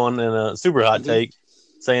I'm going in a super hot take,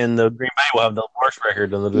 saying the Green Bay will have the worst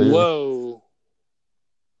record in the division. Whoa.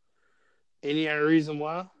 Any other reason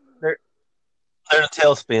why? They're in a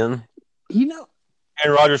tailspin. You know,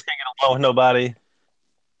 Aaron Rodgers can't get along with nobody.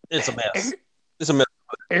 It's a mess. It's a mess.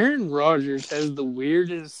 Aaron Rodgers has the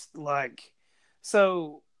weirdest, like,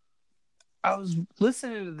 so I was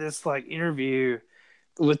listening to this, like, interview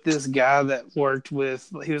with this guy that worked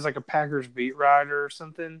with, he was like a Packers beat writer or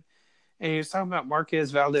something, and he was talking about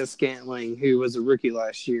Marquez Valdez-Scantling, who was a rookie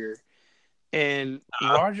last year, and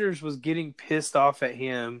Rodgers was getting pissed off at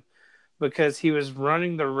him because he was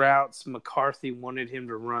running the routes McCarthy wanted him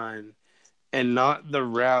to run and not the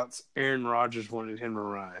routes Aaron Rodgers wanted him to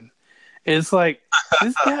run. And it's like,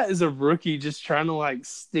 this guy is a rookie just trying to, like,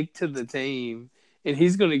 stick to the team, and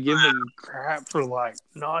he's going to give him crap for, like,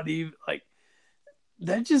 not even, like,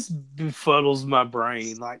 that just befuddles my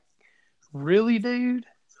brain. Like, really, dude?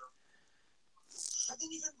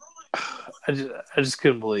 I just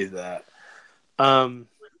couldn't believe that.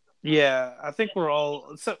 Yeah, I think we're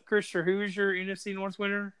all. So, Christopher, who is your NFC North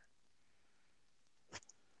winner?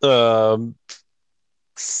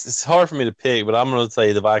 It's hard for me to pick, but I'm going to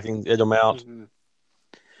say the Vikings edge them out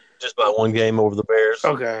just by 1 game over the Bears.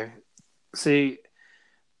 Okay. See,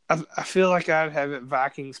 I feel like I'd have it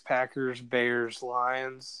Vikings, Packers, Bears,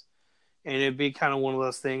 Lions, and it'd be kind of one of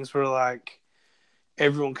those things where, like,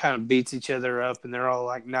 everyone kind of beats each other up, and they're all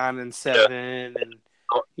like 9-7, and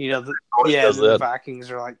you know, the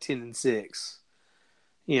Vikings are like 10-6.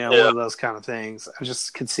 You know, one of those kind of things. I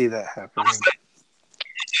just could see that happening.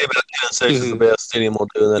 Yeah, but 10-6 is the best team will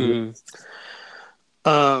do that.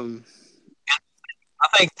 I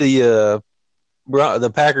think the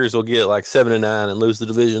Packers will get like 7-9 and lose the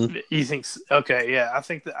division. You think? Okay, yeah. I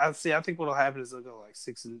think what'll happen is they'll go like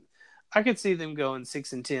 6 and. I could see them going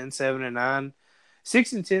 6-10, 7-9.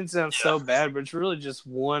 6-10 sounds so bad, but it's really just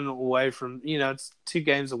 1 away from. You know, it's 2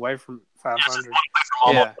 games away from 500.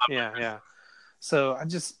 Yeah. So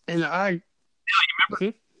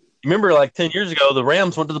remember, like 10 years ago, the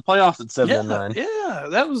Rams went to the playoffs at 7-9. Yeah,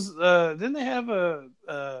 that was. Didn't they have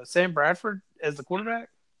Sam Bradford as the quarterback?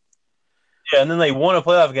 Yeah, and then they won a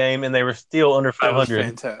playoff game, and they were still under 500.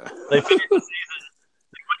 Fantastic. They finished the season.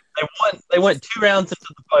 They went 2 rounds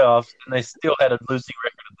into the playoffs, and they still had a losing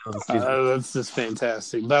record at of the season. That's just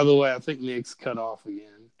fantastic. By the way, I think Nick's cut off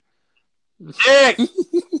again. Nick!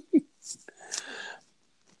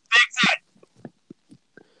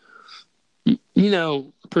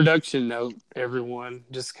 Production note, everyone,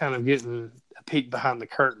 just kind of getting a peek behind the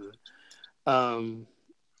curtain.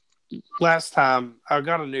 Last time I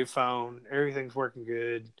got a new phone, everything's working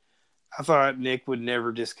good. I thought Nick would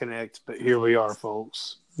never disconnect, but here we are,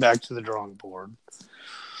 folks. Back to the drawing board.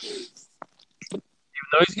 Even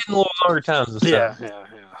though he's getting a little longer times this Yeah. time.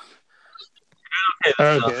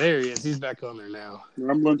 Okay, there he is. He's back on there now.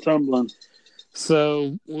 Rumbling, tumbling.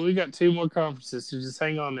 So we got two more conferences, so just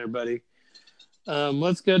hang on there, buddy.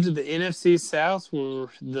 Let's go to the NFC South, where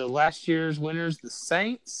the last year's winners, the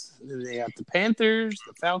Saints. Then they got the Panthers,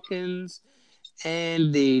 the Falcons,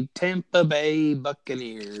 and the Tampa Bay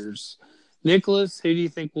Buccaneers. Nicholas, who do you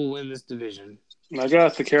think will win this division? I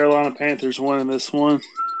got the Carolina Panthers winning this one.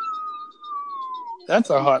 That's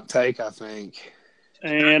a hot take, I think.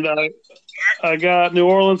 And I got New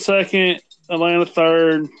Orleans second, Atlanta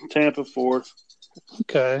third, Tampa fourth.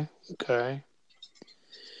 Okay.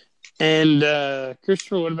 And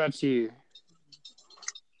Christopher, what about you?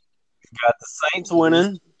 Got the Saints winning.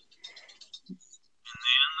 And then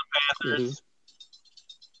the Panthers.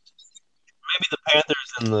 Maybe the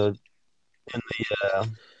Panthers in the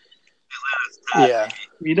Yeah.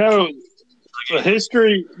 The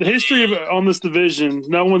history on this division,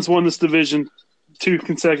 no one's won this division 2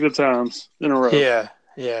 consecutive times in a row. Yeah,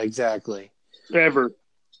 exactly. Ever.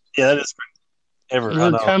 Yeah, that is ever.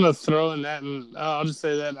 We're kind of throwing that in. I'll just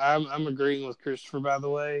say that I'm agreeing with Christopher, by the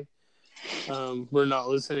way. We're not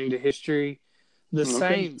listening to history. The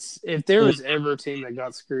Saints, if there was ever a team that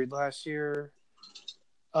got screwed last year,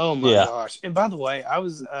 oh my gosh. And by the way, I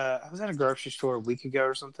was at a grocery store a week ago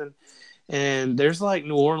or something, and there's like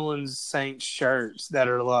New Orleans Saints shirts that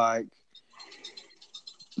are like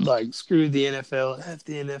screw the NFL, F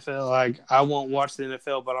the NFL. Like, I won't watch the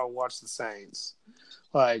NFL, but I'll watch the Saints.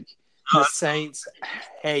 Like, the Saints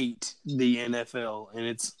hate the NFL, and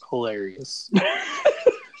it's hilarious. We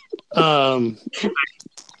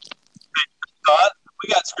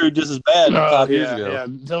got screwed just as bad 5 years ago. Yeah,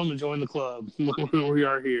 tell them to join the club. We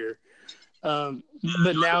are here. But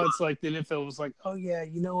now it's like the NFL was like, oh, yeah,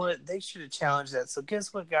 you know what? They should have challenged that. So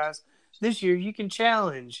guess what, guys? This year you can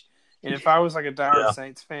challenge. And if I was like a diehard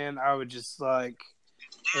Saints fan, I would just like.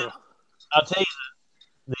 Ugh. I'll tell you,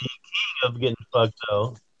 the king of getting fucked,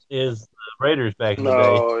 though, is the Raiders back in the day.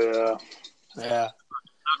 Oh, Yeah.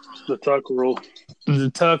 The Tuck rule. The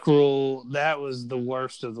Tuck rule, that was the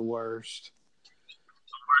worst of the worst.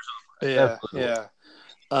 Yeah.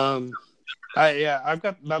 I've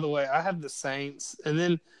got, by the way, I have the Saints, and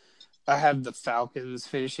then I have the Falcons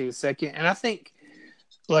finishing second. And I think,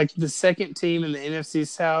 like, the second team in the NFC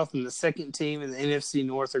South and the second team in the NFC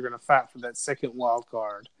North are going to fight for that second wild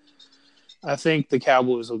card. I think the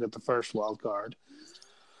Cowboys will get the first wild card.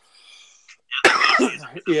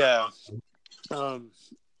 Yeah. And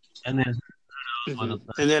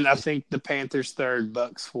then I think the Panthers third,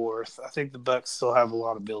 Bucks fourth. I think the Bucks still have a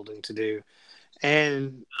lot of building to do.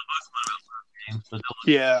 And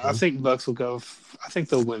I think Bucks will go. I think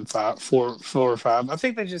they'll win 4 or 5. I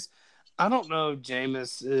think they just. I don't know.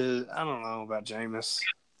 Jameis is. I don't know about Jameis.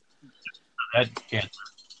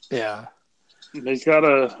 Yeah. He's got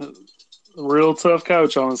a real tough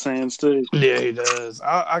coach on his hands too. Yeah, he does.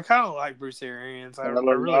 I kind of like Bruce Arians. I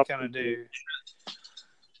really kind of do.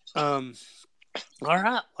 All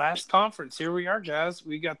right, last conference. Here we are, guys.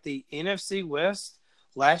 We got the NFC West.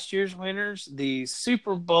 Last year's winners, the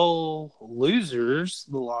Super Bowl losers,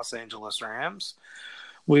 the Los Angeles Rams.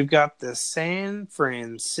 We've got the San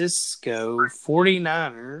Francisco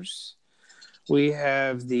 49ers. We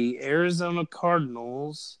have the Arizona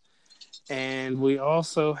Cardinals. And we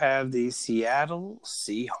also have the Seattle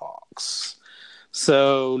Seahawks.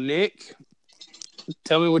 So, Nick,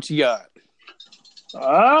 tell me what you got.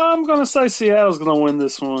 I'm going to say Seattle's going to win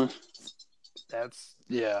this one.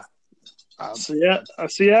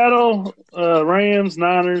 Seattle, Rams,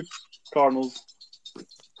 Niners, Cardinals.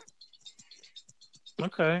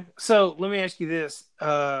 Okay. So, let me ask you this.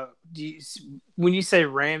 When you say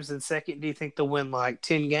Rams in second, do you think they'll win like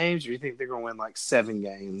 10 games, or do you think they're going to win like 7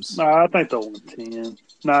 games? No, I think they'll win 10.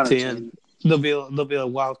 9 or 10. They'll be a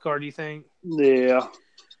wild card, do you think? Yeah.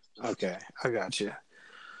 Okay. I got you.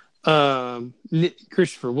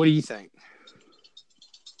 Christopher, what do you think?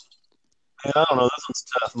 I don't know. This one's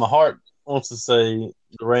tough. My heart wants to say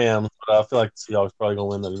the Rams, but I feel like the Seahawks probably going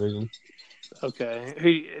to win the division.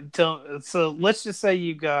 Okay. So let's just say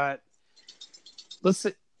you got. Let's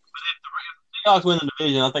say. But if the Seahawks win the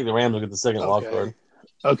division, I think the Rams will get the second wild card.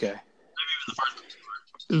 Okay. Maybe even the first.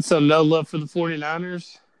 And so no love for the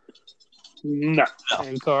 49ers No.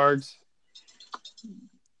 and Cards.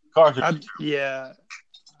 Cards are Yeah.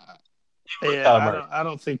 Kyler Yeah, Murray. I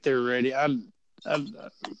don't think they're ready. Well,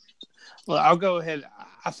 I'll go ahead.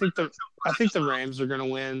 I think the Rams are going to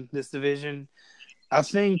win this division. I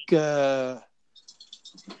think I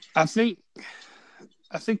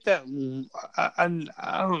think that I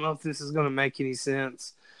don't know if this is going to make any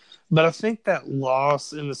sense, but I think that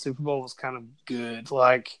loss in the Super Bowl was kind of good.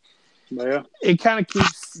 Like, Yeah. it kind of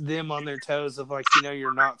keeps them on their toes of like,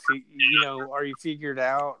 you're not, are you figured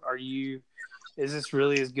out? Is this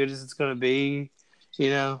really as good as it's going to be?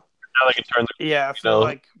 Now they can turn Yeah, I feel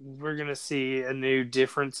like we're going to see a new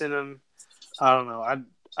difference in them. I don't know.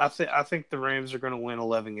 I think the Rams are going to win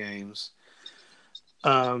 11 games.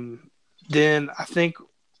 Then I think,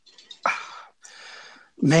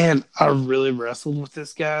 man, I really wrestled with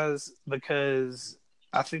this, guys, because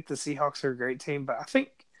I think the Seahawks are a great team, but I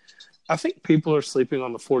think people are sleeping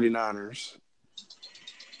on the 49ers.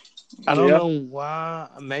 I don't know why.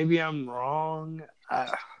 Maybe I'm wrong. And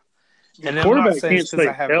The I'm not quarterback saying can't it's because stay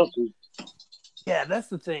I have. healthy. Yeah, that's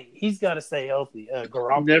the thing. He's got to stay healthy.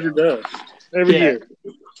 Garoppolo Never does. Every year.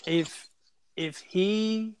 If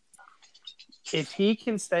he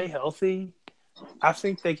can stay healthy, I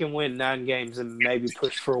think they can win 9 games and maybe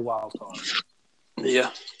push for a wild card.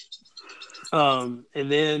 Yeah. And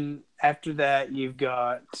then after that, you've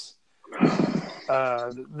got.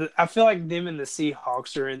 I feel like them and the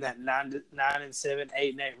Seahawks are in that 9-7,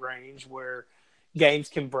 8-8 range where games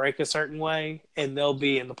can break a certain way, and they'll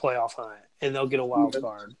be in the playoff hunt, and they'll get a wild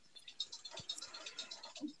card.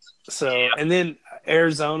 So, and then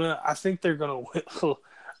Arizona, I think they're gonna win.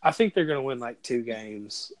 I think they're gonna win like 2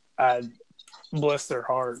 games. Bless their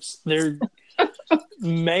hearts. They're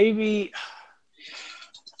maybe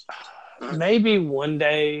one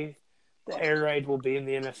day the air raid will be in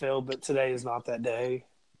the NFL, but today is not that day.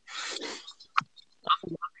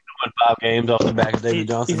 won 5 games off the back of David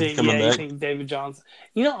Johnson coming back. You think David Johnson?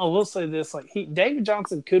 I will say this: David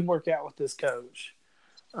Johnson could work out with this coach.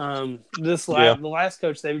 The last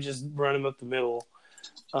coach, they would just run him up the middle.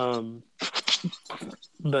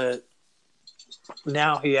 But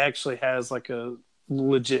now he actually has like a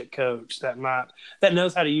legit coach that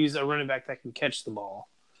knows how to use a running back that can catch the ball.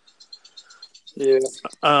 Yeah.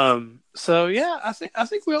 So yeah, I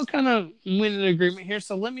think we all kind of went in agreement here.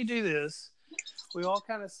 So let me do this. We all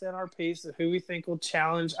kind of said our piece of who we think will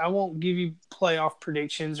challenge. I won't give you playoff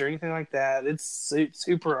predictions or anything like that. It's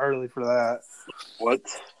super early for that. What?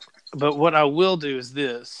 But what I will do is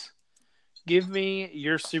this. Give me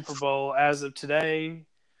your Super Bowl as of today.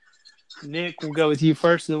 Nick, we'll go with you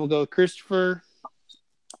first, and then we'll go with Christopher.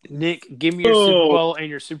 Nick, give me your Super Bowl and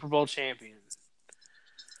your Super Bowl champion.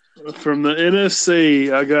 From the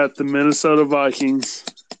NFC, I got the Minnesota Vikings.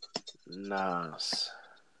 Nice.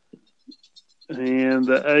 And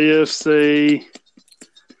the AFC,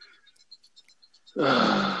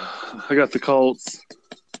 I got the Colts.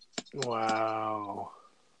 Wow.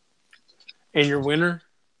 And your winner?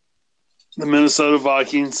 The Minnesota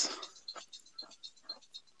Vikings.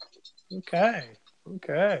 Okay.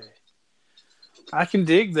 I can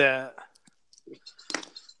dig that.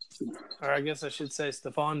 Or I guess I should say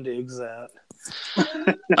Stephon digs that.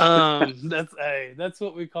 That's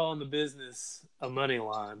what we call in the business a money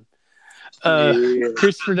line.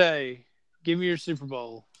 Christopher Day, give me your Super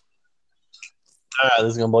Bowl. All right,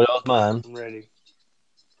 this is gonna blow y'all's mind. I'm ready.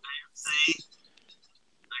 See,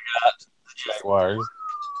 I got the Jaguars,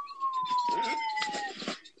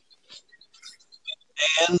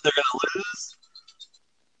 and they're gonna lose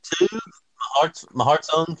to my heart's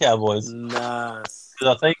own Cowboys. Nice.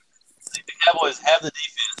 Because I think the Cowboys have the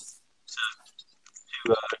defense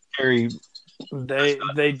to carry.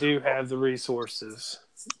 They do have the resources.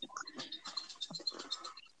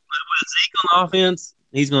 With Zeke on offense,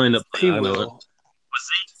 he's going to end up playing. He will.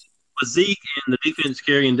 With Zeke and the defense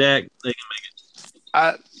carrying Dak, they can make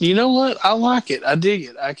it. You know what? I like it. I dig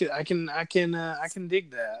it. I can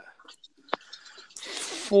dig that.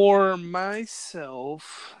 For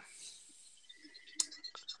myself,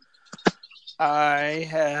 I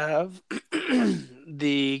have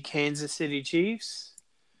the Kansas City Chiefs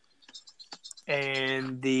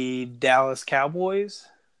and the Dallas Cowboys.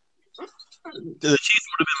 The Chiefs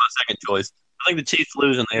would have been my second choice. I think the Chiefs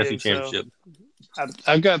lose in the AFC Championship.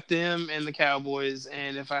 I've got them and the Cowboys,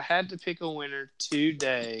 and if I had to pick a winner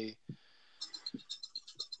today,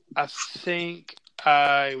 I think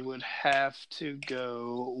I would have to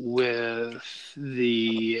go with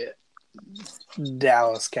the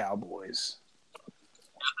Dallas Cowboys.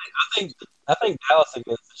 I think Dallas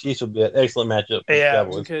against the Chiefs would be an excellent matchup for the Yeah,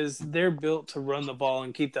 Cowboys. because they're built to run the ball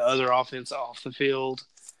and keep the other offense off the field.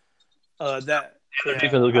 Their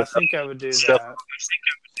defense is I good. think I would do Stuff.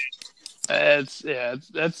 that.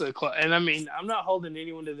 That's and I mean, I'm not holding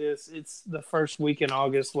anyone to this. It's the first week in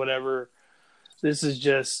August, whatever. This is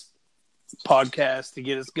just podcast to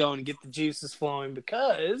get us going and get the juices flowing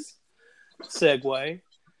because segue.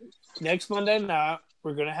 Next Monday night,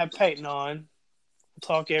 we're gonna have Peyton on. We'll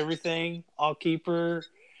talk everything. All keeper.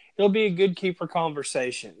 It'll be a good keeper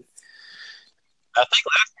conversation. I think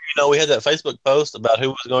last year, we had that Facebook post about who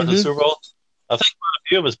was going to the Super Bowl. I think quite a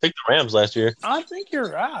few of us picked the Rams last year. I think you're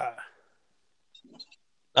right.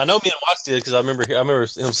 I know me and Watts did because I remember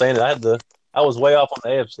him saying it. I was way off on the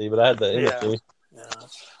AFC, but I had the NFC. Yeah.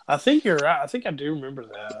 I think you're right. I think I do remember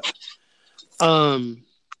that.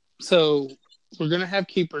 So we're gonna have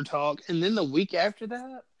keeper talk, and then the week after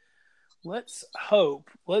that, let's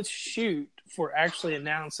shoot for actually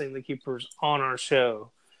announcing the keepers on our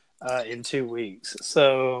show in 2 weeks.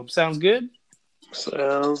 So sounds good.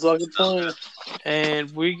 Sounds like a plan.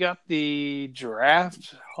 And we got the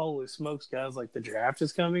draft. Holy smokes, guys! Like the draft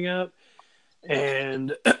is coming up,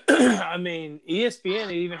 and I mean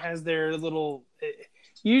ESPN even has their little.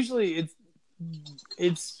 Usually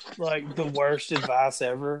it's like the worst advice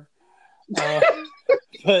ever.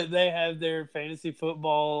 But they have their fantasy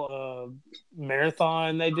football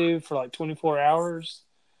marathon they do for like 24 hours.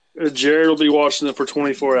 Jared will be watching it for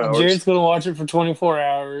 24 hours. Jared's going to watch it for 24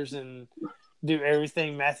 hours and do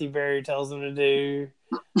everything Matthew Berry tells him to do.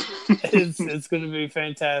 It's going to be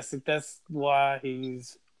fantastic. That's why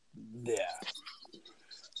he's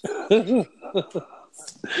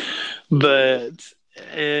But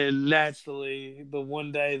and naturally, the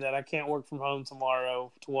one day that I can't work from home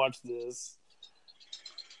tomorrow to watch this,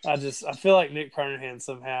 I feel like Nick Kernahan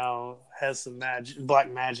somehow has some black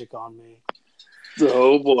magic on me.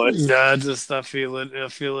 Oh boy! Yeah, I feel it. I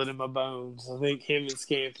feel it in my bones. I think him and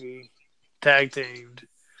Scampy tag teamed.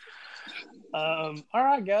 All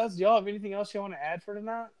right, guys. Y'all have anything else you want to add for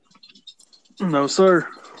tonight? No, sir.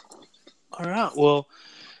 All right. Well,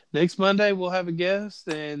 next Monday we'll have a guest,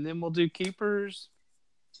 and then we'll do keepers.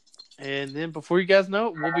 And then before you guys know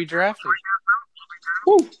it, we'll be drafting.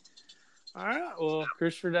 Woo. All right. Well,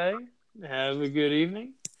 Christopher Day, have a good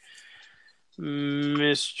evening.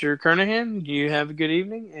 Mr. Kernahan, you have a good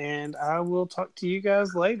evening, and I will talk to you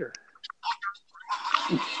guys later.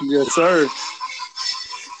 Yes, sir.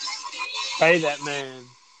 Pay that man.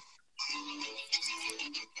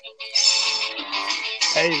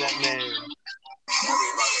 Pay that man.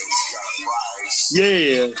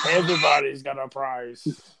 Yeah. Everybody's got a price.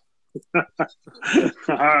 All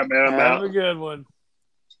right, man. I'm out. Have a good one.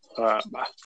 All right, bye.